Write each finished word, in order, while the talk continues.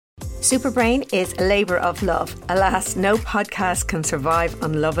Superbrain is a labour of love. Alas, no podcast can survive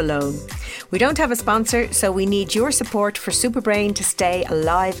on love alone. We don't have a sponsor, so we need your support for Superbrain to stay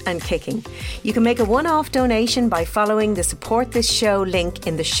alive and kicking. You can make a one-off donation by following the Support This Show link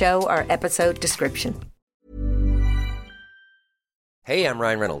in the show or episode description. Hey, I'm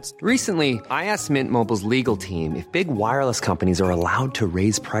Ryan Reynolds. Recently, I asked Mint Mobile's legal team if big wireless companies are allowed to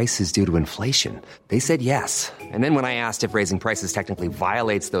raise prices due to inflation. They said yes. And then when I asked if raising prices technically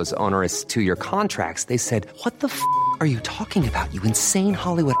violates those onerous two-year contracts, they said, "What the f*** are you talking about, you insane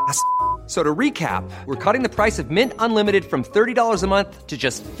Hollywood ass?" So to recap, we're cutting the price of Mint Unlimited from $30 a month to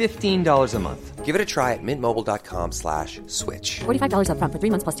just $15 a month. Give it a try at mintmobile.com/switch. $45 up front for 3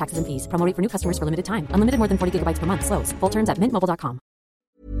 months plus taxes and fees. Promo rate for new customers for limited time. Unlimited more than 40 gigabytes per month. Slows full terms at mintmobile.com.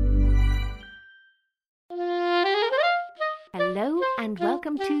 Hello and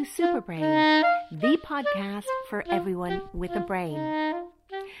welcome to Superbrain, the podcast for everyone with a brain.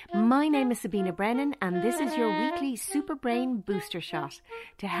 My name is Sabina Brennan and this is your weekly Superbrain booster shot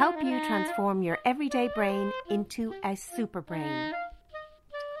to help you transform your everyday brain into a superbrain.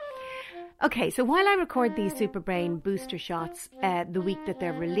 Okay, so while I record these Superbrain booster shots the week that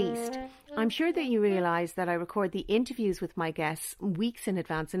they're released, I'm sure that you realise that I record the interviews with my guests weeks in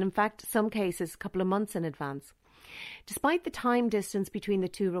advance, and in fact, some cases, a couple of months in advance. Despite the time distance between the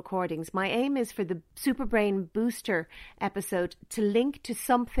two recordings, my aim is for the Superbrain Booster episode to link to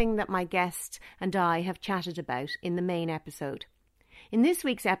something that my guest and I have chatted about in the main episode. In this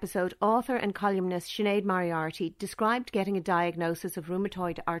week's episode, author and columnist Sinead Moriarty described getting a diagnosis of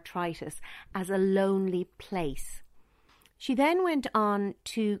rheumatoid arthritis as a lonely place. She then went on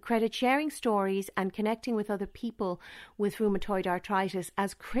to credit sharing stories and connecting with other people with rheumatoid arthritis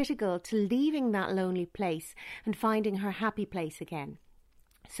as critical to leaving that lonely place and finding her happy place again.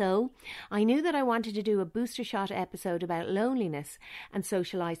 So, I knew that I wanted to do a booster shot episode about loneliness and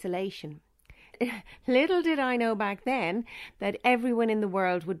social isolation. Little did I know back then that everyone in the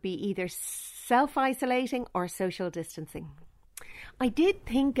world would be either self-isolating or social distancing. I did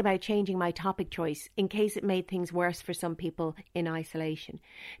think about changing my topic choice in case it made things worse for some people in isolation.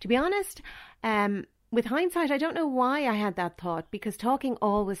 To be honest, with hindsight, I don't know why I had that thought, because talking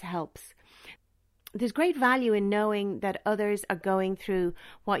always helps. There's great value in knowing that others are going through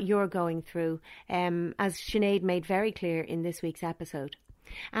what you're going through, as Sinead made very clear in this week's episode.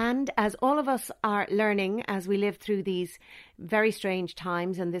 And as all of us are learning as we live through these very strange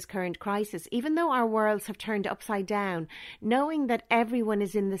times and this current crisis, even though our worlds have turned upside down, knowing that everyone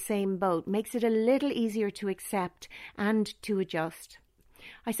is in the same boat makes it a little easier to accept and to adjust.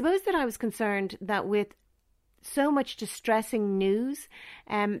 I suppose that I was concerned that with so much distressing news,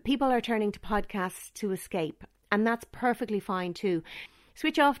 people are turning to podcasts to escape, and that's perfectly fine too.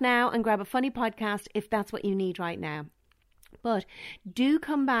 Switch off now and grab a funny podcast if that's what you need right now. But do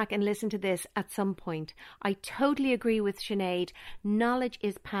come back and listen to this at some point. I totally agree with Sinead. Knowledge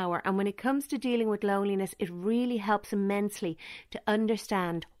is power. And when it comes to dealing with loneliness, it really helps immensely to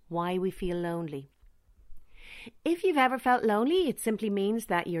understand why we feel lonely. If you've ever felt lonely, it simply means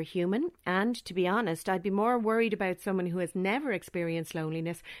that you're human. And to be honest, I'd be more worried about someone who has never experienced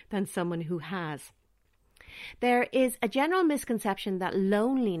loneliness than someone who has. There is a general misconception that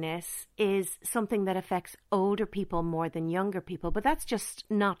loneliness is something that affects older people more than younger people, but that's just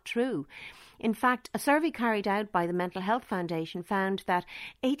not true. In fact, a survey carried out by the Mental Health Foundation found that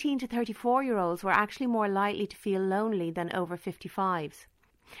 18 to 34-year-olds were actually more likely to feel lonely than over 55s.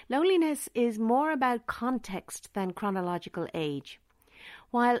 Loneliness is more about context than chronological age.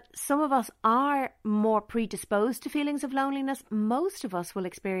 While some of us are more predisposed to feelings of loneliness, most of us will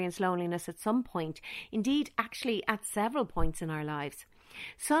experience loneliness at some point, indeed actually at several points in our lives.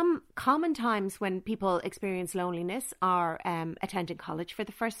 Some common times when people experience loneliness are attending college for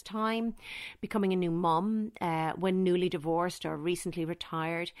the first time, becoming a new mum, when newly divorced or recently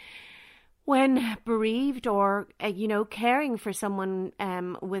retired, when bereaved or, caring for someone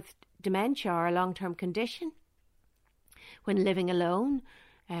with dementia or a long-term condition, when living alone,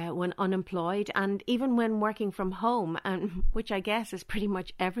 when unemployed, and even when working from home, and which I guess is pretty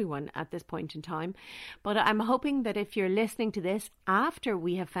much everyone at this point in time. But I'm hoping that if you're listening to this after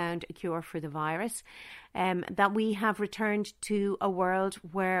we have found a cure for the virus, that we have returned to a world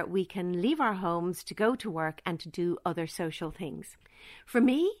where we can leave our homes to go to work and to do other social things. For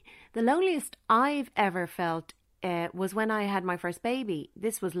me, the loneliest I've ever felt was when I had my first baby.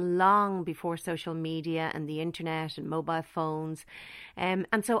 This was long before social media and the internet and mobile phones. And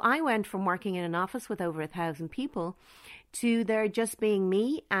so I went from working in an office with over 1,000 people to there just being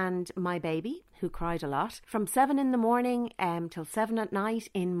me and my baby, who cried a lot, from 7 in the morning till 7 at night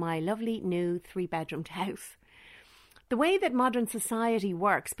in my lovely new 3-bedroomed house. The way that modern society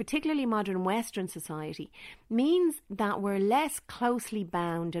works, particularly modern Western society, means that we're less closely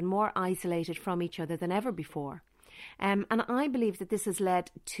bound and more isolated from each other than ever before. And I believe that this has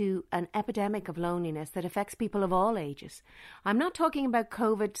led to an epidemic of loneliness that affects people of all ages. I'm not talking about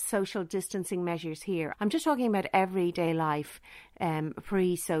COVID social distancing measures here. I'm just talking about everyday life,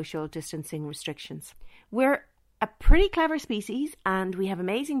 pre-social distancing restrictions. We're a pretty clever species and we have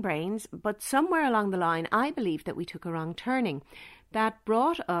amazing brains, but somewhere along the line, I believe that we took a wrong turning. That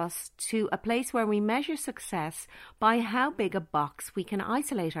brought us to a place where we measure success by how big a box we can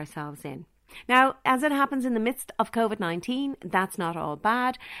isolate ourselves in. Now, as it happens in the midst of COVID-19, that's not all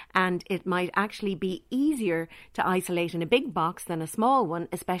bad, and it might actually be easier to isolate in a big box than a small one,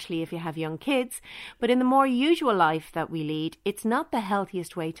 especially if you have young kids. But in the more usual life that we lead, it's not the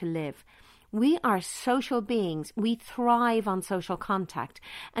healthiest way to live. We are social beings. We thrive on social contact,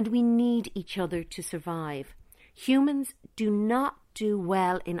 and we need each other to survive. Humans do not do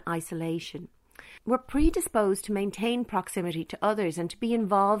well in isolation. We're predisposed to maintain proximity to others and to be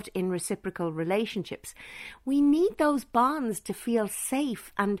involved in reciprocal relationships. We need those bonds to feel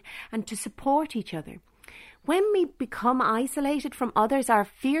safe and to support each other. When we become isolated from others, our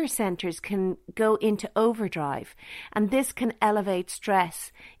fear centres can go into overdrive, and this can elevate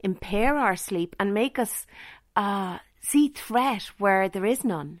stress, impair our sleep, and make us see threat where there is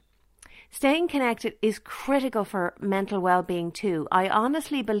none. Staying connected is critical for mental well-being too. I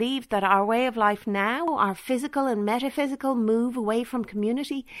honestly believe that our way of life now, our physical and metaphysical move away from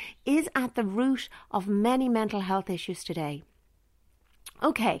community, is at the root of many mental health issues today.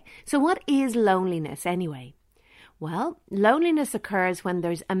 Okay, so what is loneliness anyway? Well, loneliness occurs when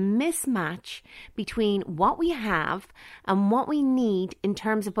there's a mismatch between what we have and what we need in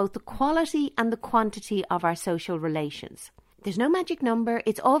terms of both the quality and the quantity of our social relations. There's no magic number.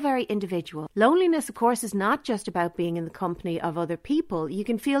 It's all very individual. Loneliness, of course, is not just about being in the company of other people. You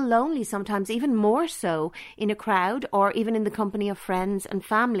can feel lonely sometimes even more so in a crowd or even in the company of friends and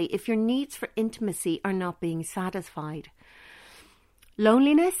family if your needs for intimacy are not being satisfied.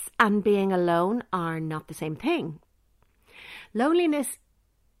 Loneliness and being alone are not the same thing. Loneliness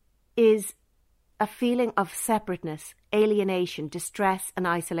is a feeling of separateness, alienation, distress and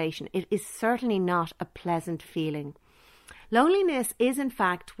isolation. It is certainly not a pleasant feeling. Loneliness is in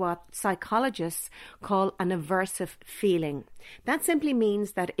fact what psychologists call an aversive feeling. That simply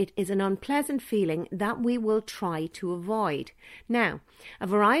means that it is an unpleasant feeling that we will try to avoid. Now, a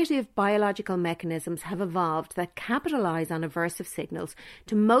variety of biological mechanisms have evolved that capitalise on aversive signals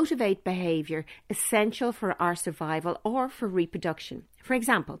to motivate behaviour essential for our survival or for reproduction. For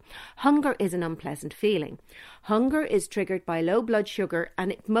example, hunger is an unpleasant feeling. Hunger is triggered by low blood sugar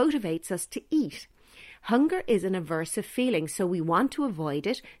and it motivates us to eat. Hunger is an aversive feeling, so we want to avoid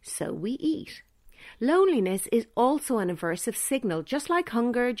it, so we eat. Loneliness is also an aversive signal, just like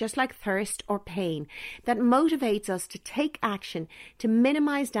hunger, just like thirst or pain, that motivates us to take action to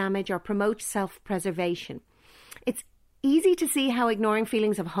minimise damage or promote self-preservation. It's easy to see how ignoring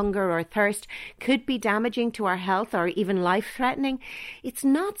feelings of hunger or thirst could be damaging to our health or even life-threatening. It's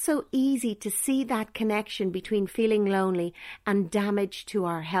not so easy to see that connection between feeling lonely and damage to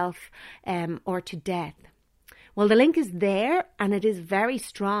our health or to death. Well, the link is there and it is very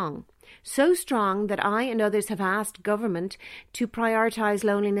strong. So strong that I and others have asked government to prioritise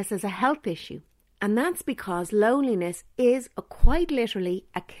loneliness as a health issue. And that's because loneliness is quite literally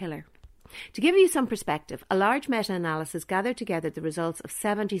a killer. To give you some perspective, a large meta-analysis gathered together the results of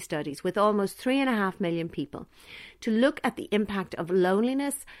 70 studies with almost 3.5 million people to look at the impact of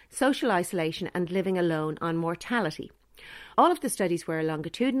loneliness, social isolation and living alone on mortality. All of the studies were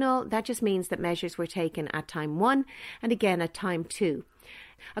longitudinal. That just means that measures were taken at time 1 and again at time 2.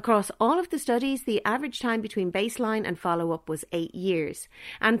 Across all of the studies, the average time between baseline and follow-up was 8 years,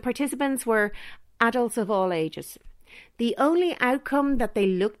 and participants were adults of all ages. The only outcome that they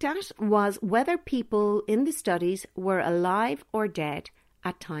looked at was whether people in the studies were alive or dead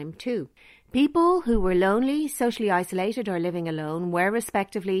at time 2. People who were lonely, socially isolated or living alone were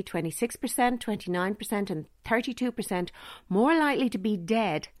respectively 26%, 29% and 32% more likely to be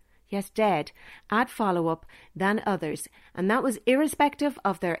dead, yes dead, at follow-up than others, and that was irrespective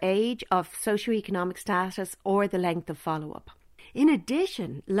of their age, of socioeconomic status or the length of follow-up. In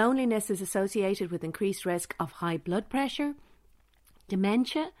addition, loneliness is associated with increased risk of high blood pressure,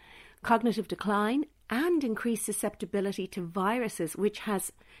 dementia, cognitive decline, and increased susceptibility to viruses, which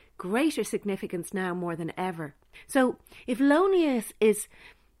has greater significance now more than ever. So, if loneliness is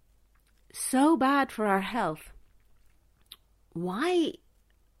so bad for our health, why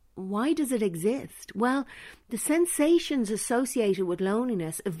why does it exist? Well, the sensations associated with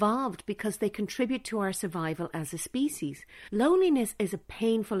loneliness evolved because they contribute to our survival as a species. Loneliness is a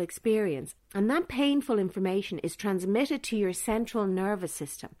painful experience, and that painful information is transmitted to your central nervous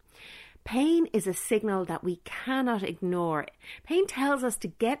system. Pain is a signal that we cannot ignore. Pain tells us to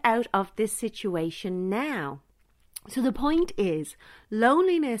get out of this situation now. So the point is,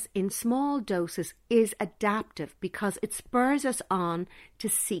 loneliness in small doses is adaptive because it spurs us on to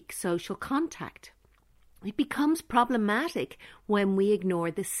seek social contact. It becomes problematic when we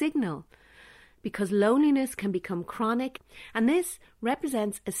ignore the signal, because loneliness can become chronic, and this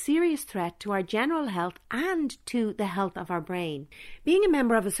represents a serious threat to our general health and to the health of our brain. Being a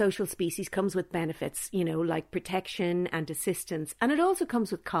member of a social species comes with benefits, like protection and assistance, and it also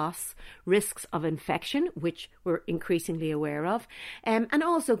comes with costs, risks of infection, which we're increasingly aware of, and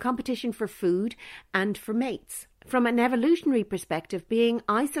also competition for food and for mates. From an evolutionary perspective, being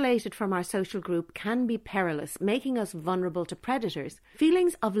isolated from our social group can be perilous, making us vulnerable to predators.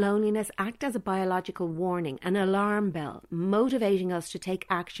 Feelings of loneliness act as a biological warning, an alarm bell, motivating us to take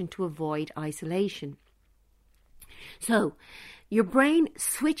action to avoid isolation. So, your brain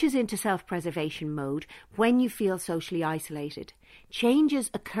switches into self-preservation mode when you feel socially isolated. Changes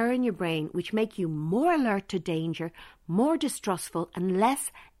occur in your brain which make you more alert to danger, more distrustful, and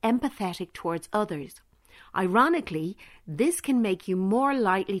less empathetic towards others. Ironically, this can make you more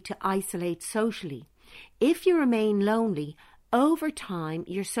likely to isolate socially. If you remain lonely, over time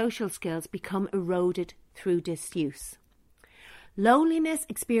your social skills become eroded through disuse. Loneliness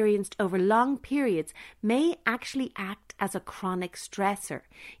experienced over long periods may actually act as a chronic stressor,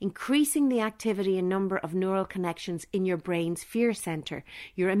 increasing the activity and number of neural connections in your brain's fear centre,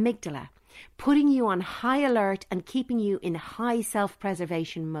 your amygdala, putting you on high alert and keeping you in high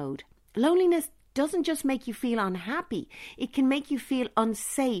self-preservation mode. Loneliness doesn't just make you feel unhappy, it can make you feel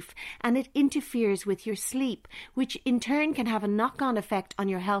unsafe, and it interferes with your sleep, which in turn can have a knock-on effect on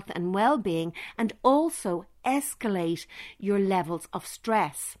your health and well-being, and also escalate your levels of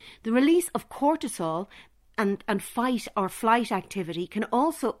stress. The release of cortisol and fight or flight activity can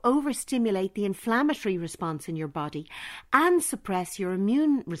also overstimulate the inflammatory response in your body and suppress your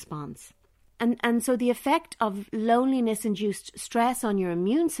immune response. And so the effect of loneliness-induced stress on your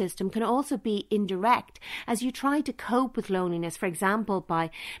immune system can also be indirect as you try to cope with loneliness, for example,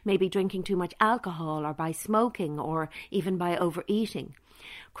 by maybe drinking too much alcohol or by smoking or even by overeating.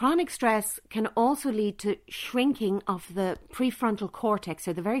 Chronic stress can also lead to shrinking of the prefrontal cortex,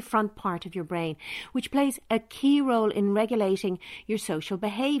 or the very front part of your brain, which plays a key role in regulating your social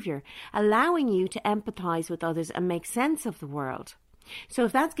behaviour, allowing you to empathise with others and make sense of the world. So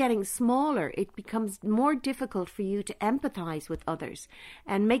if that's getting smaller, it becomes more difficult for you to empathise with others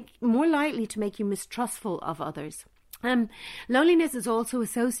and more likely to make you mistrustful of others. Loneliness is also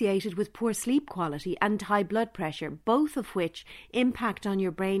associated with poor sleep quality and high blood pressure, both of which impact on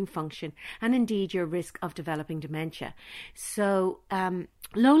your brain function and indeed your risk of developing dementia. So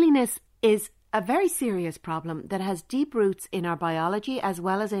loneliness is a very serious problem that has deep roots in our biology as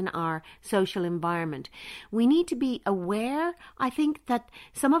well as in our social environment. We need to be aware, I think, that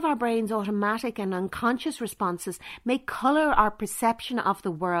some of our brain's automatic and unconscious responses may colour our perception of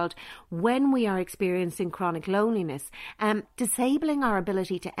the world when we are experiencing chronic loneliness, disabling our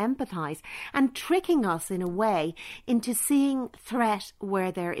ability to empathise and tricking us in a way into seeing threat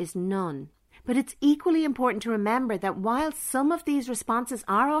where there is none. But it's equally important to remember that while some of these responses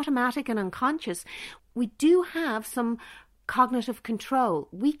are automatic and unconscious, we do have some cognitive control.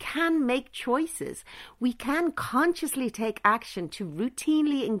 We can make choices. We can consciously take action to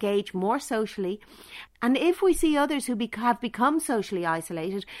routinely engage more socially. And if we see others who have become socially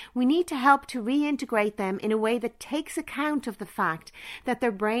isolated, we need to help to reintegrate them in a way that takes account of the fact that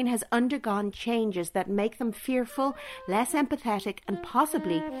their brain has undergone changes that make them fearful, less empathetic, and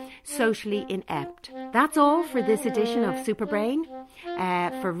possibly socially inept. That's all for this edition of Superbrain.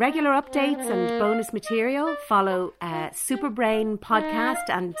 For regular updates and bonus material, follow Superbrain Podcast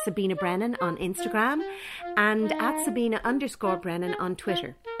and Sabina Brennan on Instagram and @Sabina_Brennan on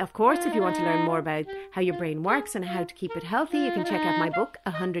Twitter. Of course, if you want to learn more about how your brain works and how to keep it healthy, you can check out my book,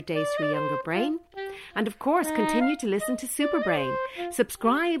 100 Days to a Younger Brain. And of course, continue to listen to Superbrain.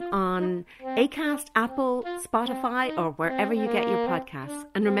 Subscribe on Acast, Apple, Spotify, or wherever you get your podcasts.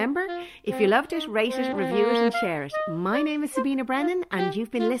 And remember, if you loved it, rate it, review it, and share it. My name is Sabina Brennan, and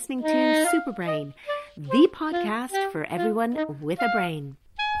you've been listening to Superbrain, the podcast for everyone with a brain.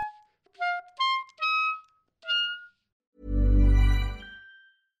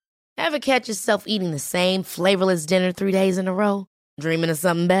 Ever catch yourself eating the same flavorless dinner 3 days in a row? Dreaming of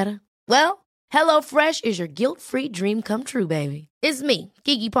something better? Well, HelloFresh is your guilt-free dream come true, baby. It's me,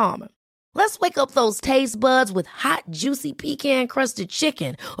 Keke Palmer. Let's wake up those taste buds with hot, juicy pecan-crusted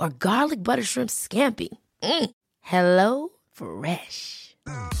chicken or garlic butter shrimp scampi. Hello Fresh.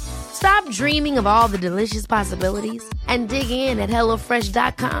 Stop dreaming of all the delicious possibilities and dig in at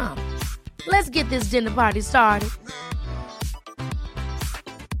HelloFresh.com. Let's get this dinner party started.